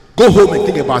 Go home and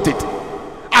think about it.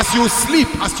 As you sleep,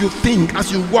 as you think,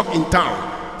 as you walk in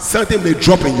town, something may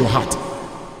drop in your heart.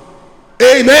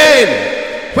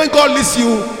 Amen. When God leads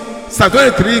you, Psalm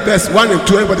 23 verse 1 and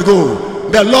 2, everybody go.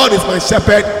 The Lord is my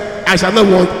shepherd, I shall not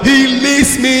want. He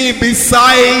leads me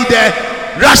beside the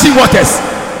rushing waters.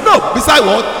 No, beside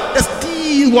what? The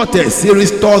still waters. He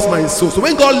restores my soul. So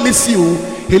when God leads you,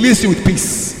 he leads you with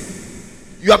peace.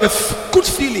 You have a good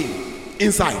feeling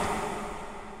inside.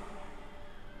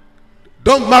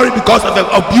 Don't marry because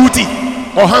of beauty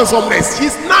or handsomeness.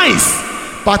 She's nice,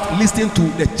 but listen to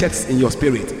the checks in your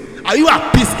spirit. Are you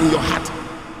at peace in your heart?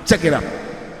 Check it out.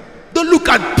 Don't look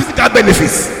at physical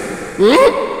benefits.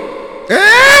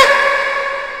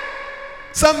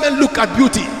 Some men look at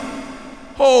beauty.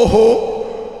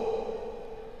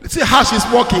 Let's see how she's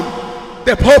walking.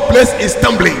 The whole place is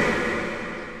tumbling.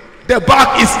 The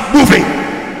back is moving.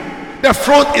 The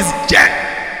front is jet.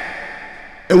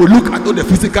 And we look at all the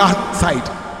physical side.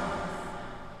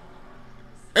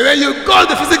 And then you go to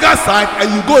the physical side and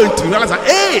you go into realize that,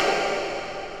 hey,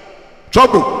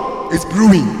 trouble is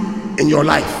brewing in your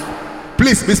life.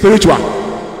 Please be spiritual.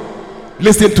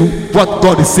 Listen to what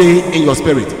God is saying in your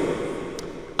spirit.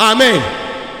 Amen.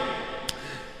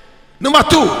 Number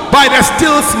 2, by the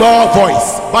still small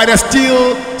voice. By the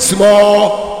still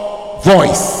small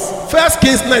voice. 1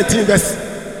 Kings 19 verse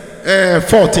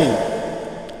 14.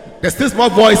 The still small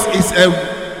voice is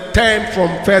 10 from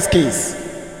 1 Kings.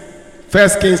 1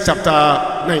 Kings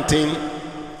chapter 19.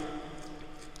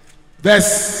 We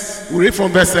read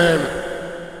from verse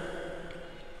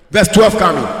 12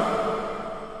 coming.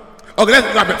 Okay,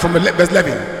 let's grab it from verse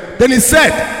 11. Then he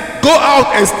said, go out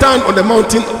and stand on the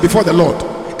mountain before the Lord.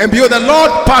 And behold, the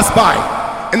Lord passed by,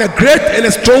 and a great and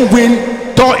a strong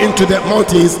wind tore into the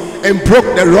mountains and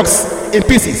broke the rocks in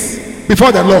pieces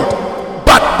before the Lord.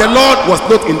 But the Lord was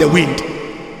not in the wind.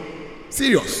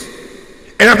 Serious.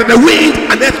 And after the wind,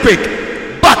 an earthquake.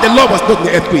 But the Lord was not in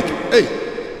the earthquake. Hey,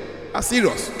 that's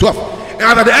serious. 12. And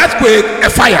after the earthquake, a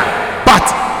fire. But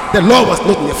the Lord was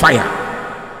not in the fire.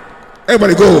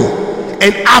 Everybody go.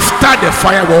 And after the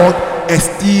fire was a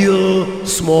still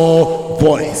small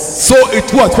voice. So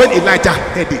it was when Elijah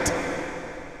heard it.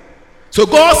 So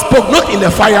God spoke not in the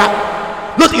fire,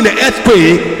 not in the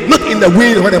earthquake, not in the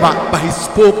wind or whatever, but he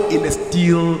spoke in the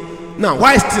still. Now,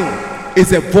 why still?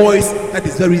 It's a voice that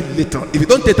is very little. If you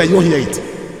don't take that, you won't hear it.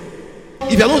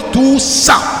 If you are not too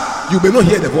sharp, you may not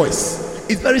hear the voice.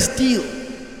 It's very still,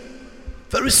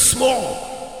 very small.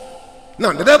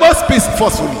 Now, the devil speaks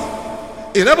forcefully.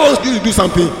 If the devil wants you to do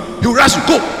something, he will rush you.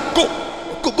 Go.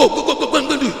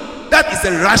 That is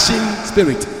a rushing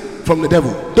spirit from the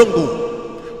devil. Don't go.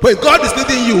 When God is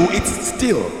leading you, it's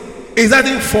still. It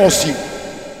doesn't force you.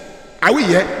 Are we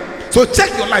here? So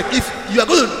check your life. If you are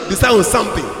going to decide on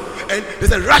something and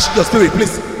there's a rush in your spirit,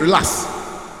 please relax.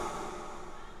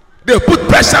 They'll put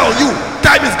pressure on you.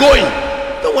 Time is going.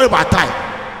 Don't worry about time.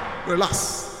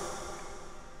 Relax.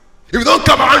 If you don't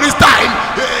come around this time,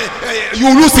 you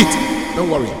will lose it. Don't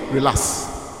worry. Relax.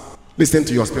 Listen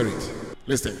to your spirit.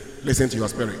 Listen to your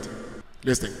spirit.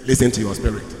 Listen to your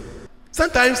spirit.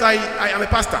 Sometimes I am a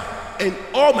pastor, and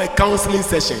all my counseling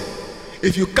session,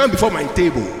 if you come before my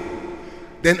table,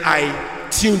 then I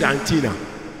tune the antenna.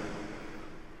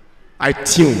 I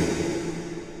tune.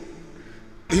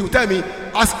 He will tell me,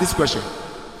 ask this question,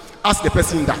 ask the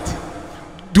person that,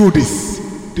 do this,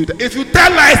 do that. If you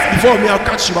tell lies before me, I'll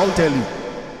catch you. I won't tell you.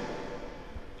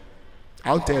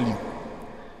 I'll tell you.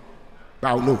 But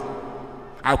I'll know.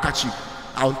 I'll catch you.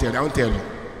 I won't tell you.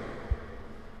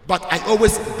 But I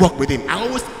always walk with him. I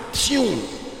always tune.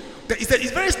 He said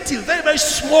it's very still, very, very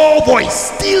small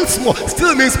voice. Still small.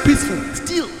 Still means peaceful.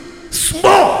 Still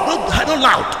small, not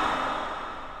loud.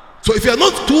 So if you're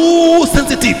not too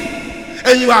sensitive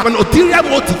and you have an ulterior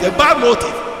motive, a bad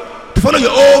motive, to follow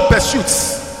your own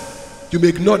pursuits, you may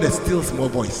ignore the still small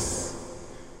voice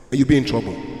and you'll be in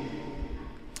trouble.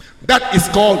 That is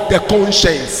called the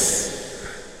conscience.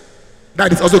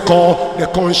 That is also called the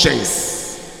conscience.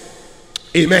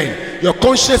 Amen. Your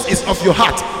conscience is of your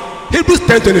heart. Hebrews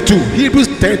 10:22. Hebrews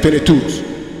 10:22.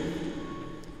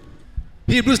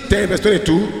 Hebrews 10 verse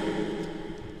 22.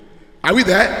 Are we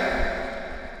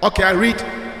there? Okay, I read.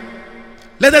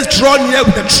 Let us draw near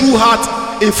with a true heart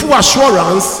in full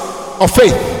assurance of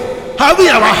faith, having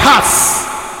our hearts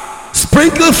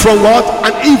sprinkled from what?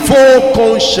 An evil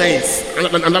conscience.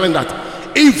 Underline that.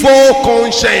 Evil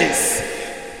conscience.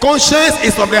 Conscience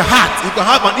is of the heart. You can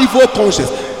have an evil conscience.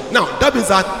 Now, that means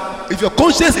that if your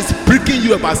conscience is pricking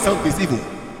you about something, it's evil.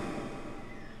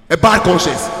 A bad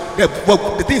conscience. The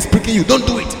thing is pricking you. Don't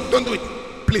do it. Don't do it.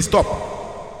 Please stop.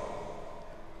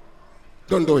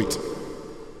 Don't do it.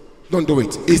 Don't do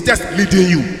it. It's just leading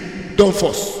you. Don't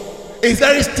force. It's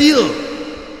very still.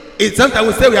 It's sometimes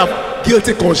we say we have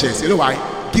guilty conscience. You know why?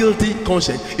 Guilty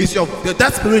conscience. It's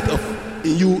that spirit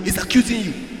in you is accusing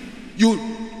you. You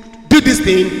do this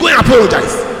thing, go and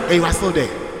apologize, and you are still there.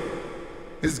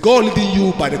 It's God leading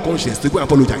you by the conscience to go and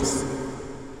apologize.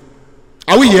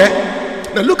 Are we here?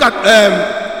 Now look at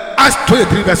Acts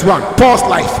 23 verse 1. Paul's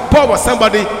life. Paul was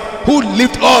somebody who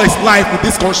lived all his life with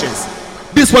this conscience.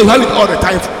 This one you have it all the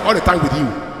time with you.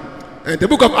 And the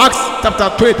book of Acts chapter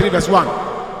 23 verse 1.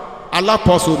 I love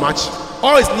Paul so much.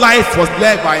 All his life was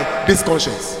led by this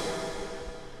conscience.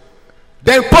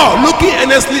 Then Paul, looking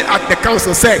earnestly at the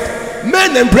council, said,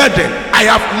 men and brethren, I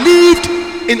have lived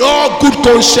in all good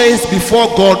conscience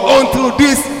before God until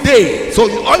this day. So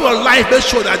all your life, make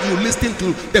sure that you listen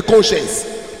to the conscience,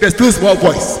 the still small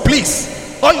voice.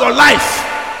 Please, all your life,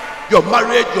 your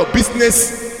marriage, your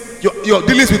business, your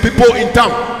dealings with people in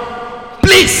town,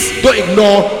 please don't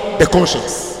ignore the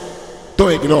conscience.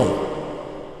 Don't ignore.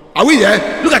 Are we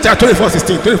there? Look at chapter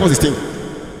 24:16.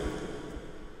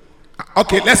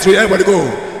 Okay, let's read. Everybody go.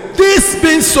 This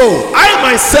being so, I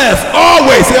myself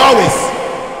always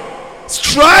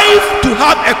strive to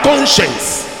have a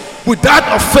conscience without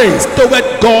offense toward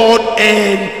God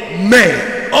and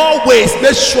men. Always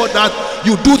make sure that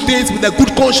you do things with a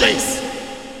good conscience.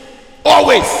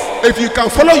 Always. If you can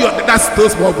follow that still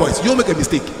small voice, you won't make a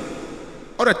mistake.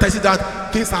 Order tells you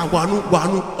that things are wanu,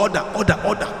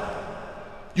 order.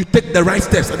 You take the right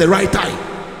steps at the right time.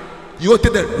 You won't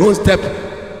take the wrong step,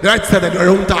 the right step at the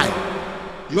wrong time.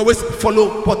 You always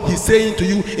follow what he's saying to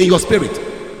you in your spirit.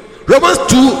 Romans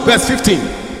 2 verse 15.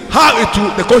 How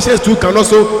the conscience too can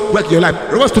also work in your life.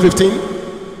 Romans 2:15.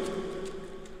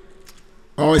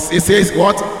 Oh, it says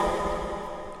what?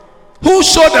 Who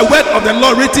show the word of the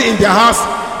Lord written in their hearts,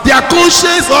 their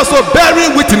conscience also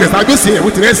bearing witness. Have you seen a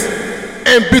witness?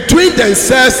 And between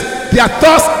themselves, their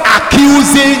thoughts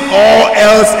accusing or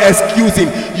else excusing.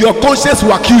 Your conscience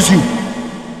will accuse you.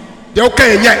 They're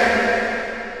okay,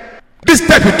 yeah. This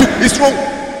step you took is wrong.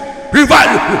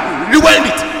 Rewind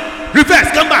it. Reverse,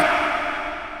 come back.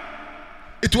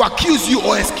 It will accuse you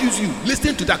or excuse you.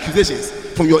 Listen to the accusations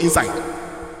from your inside.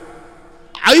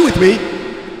 Are you with me?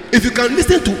 If you can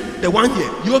listen to the one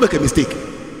here, you won't make a mistake.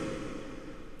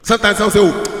 Sometimes some say,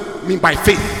 oh, I mean by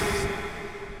faith.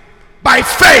 By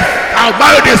faith, I'll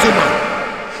marry this woman.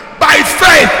 By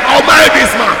faith, I'll marry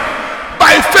this man.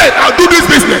 By faith, I'll do this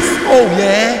business. Oh,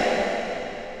 yeah.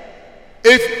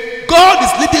 If God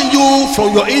is leading you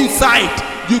from your inside,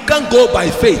 you can't go by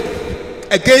faith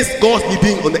against God's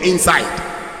leading on the inside.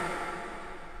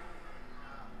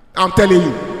 I'm telling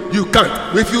you, you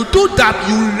can't. If you do that,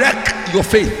 you wreck your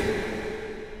faith.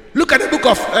 Look at the book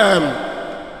of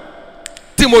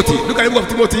Timothy. Look at the book of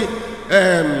Timothy.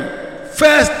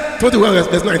 1 Timothy 1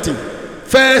 verse 19.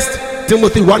 1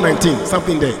 Timothy 1:19.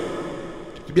 Something there.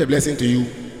 To be a blessing to you.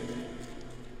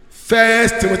 1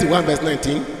 Timothy 1 verse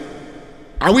 19.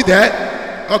 Are we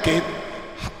there? Okay.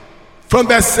 From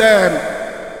verse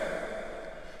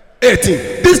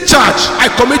 18. This charge I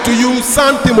commit to you,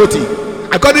 son Timothy,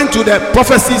 according to the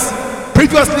prophecies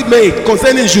previously made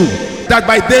concerning you, that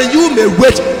by then you may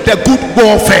wage the good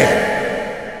warfare.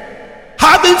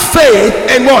 Having faith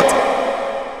and what?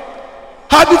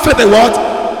 Having faith and what?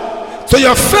 So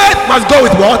your faith must go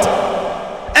with what?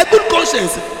 A good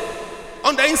conscience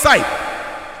on the inside,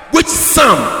 which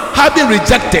some, having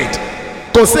rejected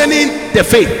concerning the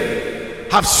faith,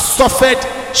 have suffered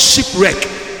shipwreck.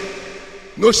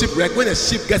 No shipwreck. When a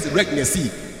ship gets wrecked in the sea,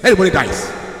 everybody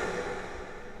dies.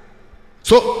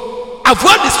 So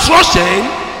avoid destruction,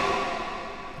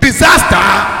 disaster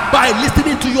by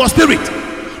listening to your spirit.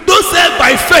 Don't say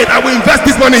by faith I will invest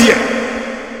this money here.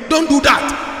 Don't do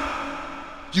that.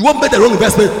 You won't make the wrong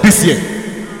investment this year.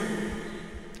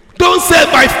 Don't say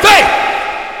by faith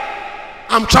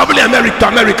I'm traveling to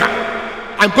America.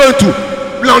 I'm going to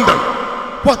London.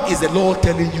 What is the Lord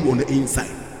telling you on the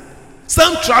inside?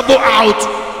 Some travel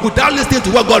out without listening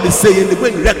to what God is saying. They go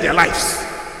and wreck their lives.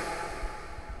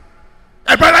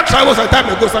 A brother traveled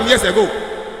some years ago.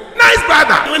 Nice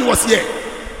brother when he was here,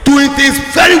 doing things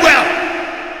very well.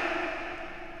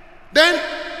 Then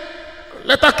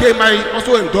letter came, I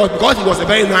also endorsed because he was a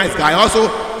very nice guy. Also,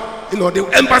 the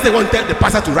embassy wanted the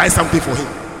pastor to write something for him.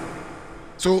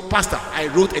 So, pastor, I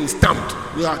wrote and stamped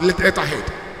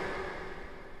letterhead.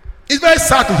 It's very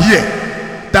sad to hear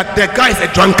that the guy is a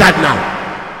drunkard now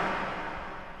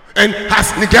and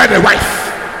has neglected a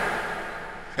wife.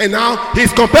 And now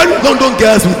he's comparing London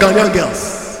girls with Ghanaian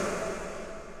girls.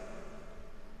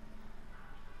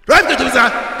 Right?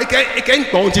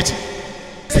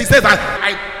 He says that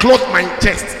I clothe my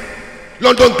chest.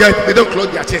 London girls, they don't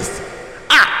clothe their chest.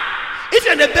 If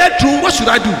you're in the bedroom, what should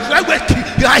I do? Should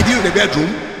I hide you in the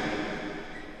bedroom?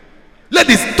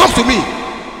 Ladies, talk to me.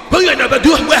 When you're in the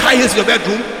bedroom, do you wear high heels in your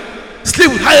bedroom?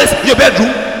 Sleep with high heels in your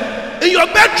bedroom? In your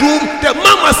bedroom, the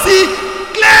man must see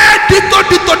clear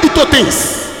ditto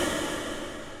things.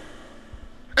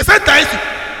 And sometimes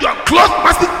your clothes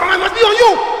must be on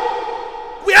you.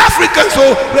 We're Africans,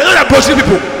 so we're not approaching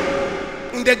people.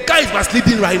 And the guy is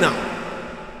sleeping right now.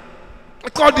 I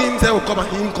called him, said, "Oh, come on,"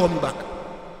 he didn't call me back.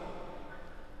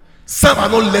 Some are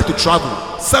not led to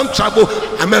travel. Some travel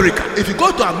America. If you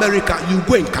go to America, you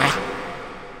go in car.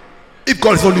 If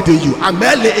God is not leading you,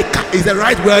 America is the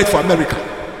right word for America.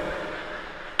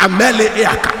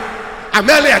 America.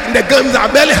 America in the guns,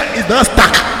 America is not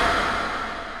stuck.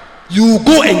 You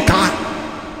go in car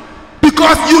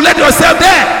because you let yourself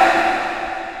there.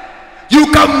 You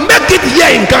can make it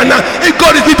here in Ghana if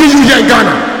God is leading you here in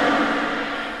Ghana.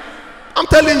 I'm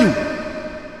telling you.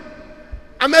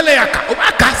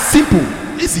 America, simple,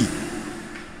 easy.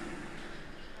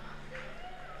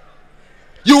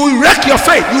 You will wreck your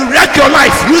faith. You will wreck your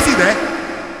life. You see that?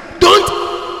 Don't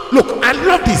look. I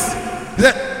love this.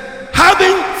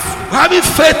 Having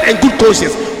faith and good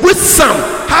conscience, which some,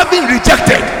 having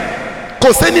rejected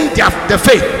concerning their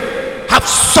faith, have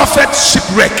suffered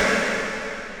shipwreck.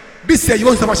 This year you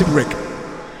won't suffer shipwreck.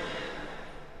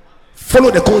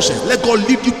 Follow the conscience. Let God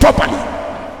lead you properly.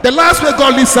 The last way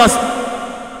God leads us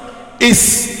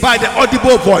is by the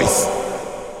audible voice.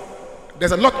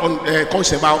 There's a lot on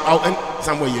conscience about I'll end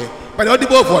somewhere here. By the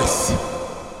audible voice.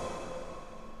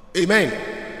 Amen.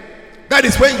 That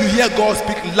is when you hear God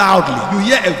speak loudly. You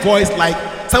hear a voice like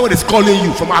someone is calling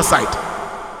you from outside.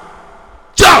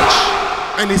 Church!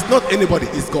 And it's not anybody,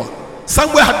 it's God.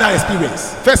 Somewhere had that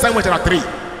experience. 1 Samuel chapter 3,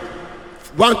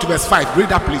 1 to verse 5. Read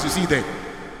that place, you see there.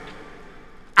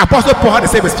 Apostle Paul had the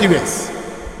same experience.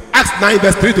 Acts 9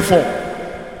 verse 3 to 4.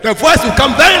 The voice will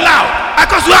come very loud.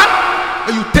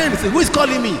 And you turn and say, who is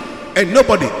calling me? And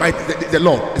nobody, by the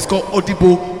Lord. It's called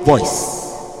audible voice.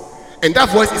 And that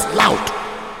voice is loud,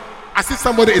 as if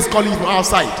somebody is calling you from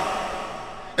outside.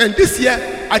 And this year,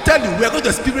 I tell you, we are going to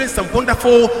experience some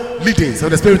wonderful leadings of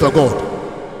the Spirit of God.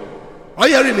 Are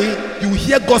you hearing me? You will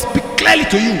hear God speak clearly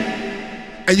to you,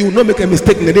 and you will not make a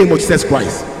mistake in the name of Jesus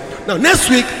Christ. Now, next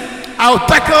week, I'll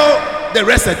tackle the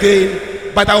rest again,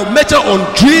 but I will measure on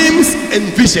dreams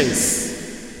and visions.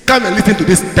 Come and listen to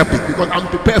this topic because I'm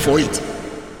prepared for it.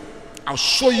 I'll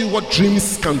show you what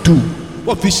dreams can do,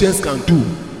 what visions can do,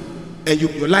 and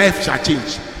your life shall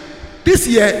change. This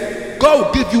year, God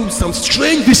will give you some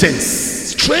strange visions,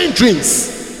 strange dreams.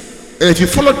 And if you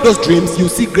follow those dreams, you'll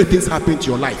see great things happen to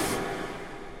your life.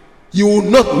 You will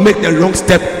not make the wrong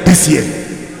step this year.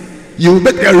 You will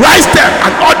make the right step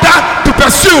in order to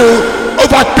pursue,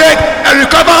 overtake, and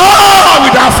recover all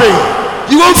without fail.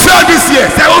 You won't fail this year.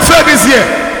 Say, I won't fail this year.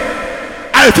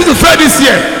 I refuse to fail this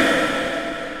year.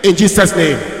 In Jesus'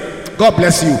 name. God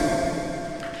bless you.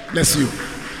 Bless you.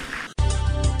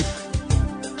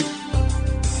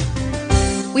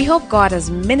 We hope God has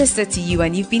ministered to you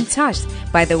and you've been touched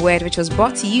by the word which was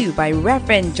brought to you by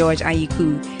Reverend George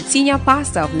Ayiku, Senior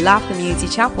Pastor of Love Community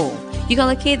Chapel. You can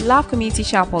locate Love Community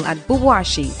Chapel at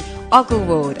Bubuashi, Ogle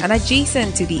Road, and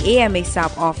adjacent to the AMA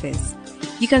Sub office.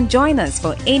 You can join us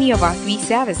for any of our 3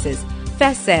 services.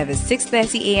 First service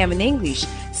 6:30 a.m. in English,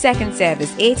 second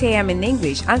service 8 a.m. in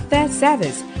English, and third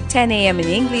service 10 a.m. in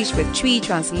English with Tree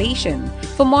translation.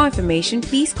 For more information,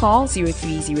 please call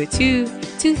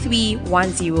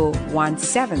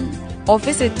 0302-231017 or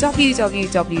visit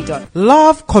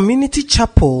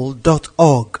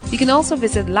www.lovecommunitychapel.org. You can also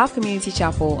visit Love Community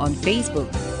Chapel on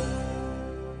Facebook,